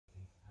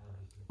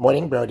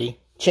Morning, Brody.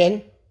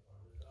 Chin.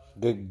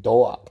 Good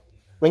dog.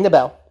 Ring the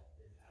bell.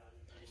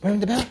 Ring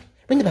the bell.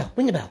 Ring the bell.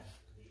 Ring the bell.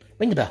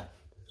 Ring the bell.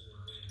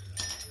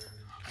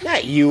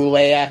 Not you,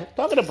 Leia.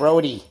 Talking to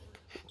Brody.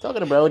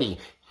 Talking to Brody.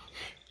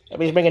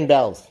 Everybody's ringing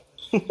bells.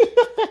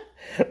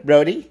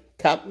 Brody,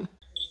 come.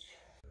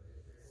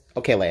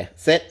 Okay, Leia.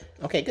 Sit.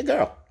 Okay, good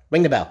girl.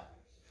 Ring the bell.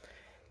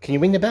 Can you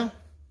ring the bell?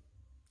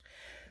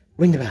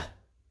 Ring the bell.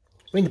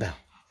 Ring the bell.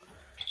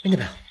 Ring the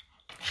bell.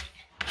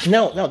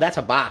 No, that's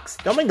a box.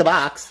 Don't ring the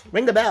box.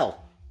 Ring the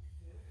bell.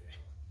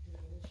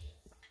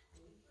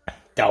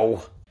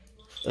 Go.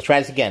 Let's try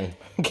this again.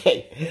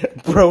 Okay.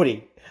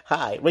 Brody.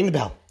 Hi. Ring the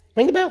bell.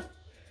 Ring the bell.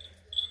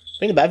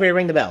 Ring the bell. Everybody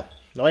ring the bell.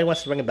 Nobody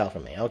wants to ring a bell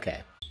from me.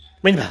 Okay.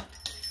 Ring the bell.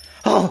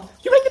 Oh,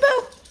 you ring the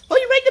bell. Oh,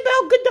 you ring the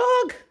bell.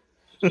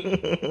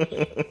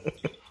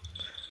 Good dog.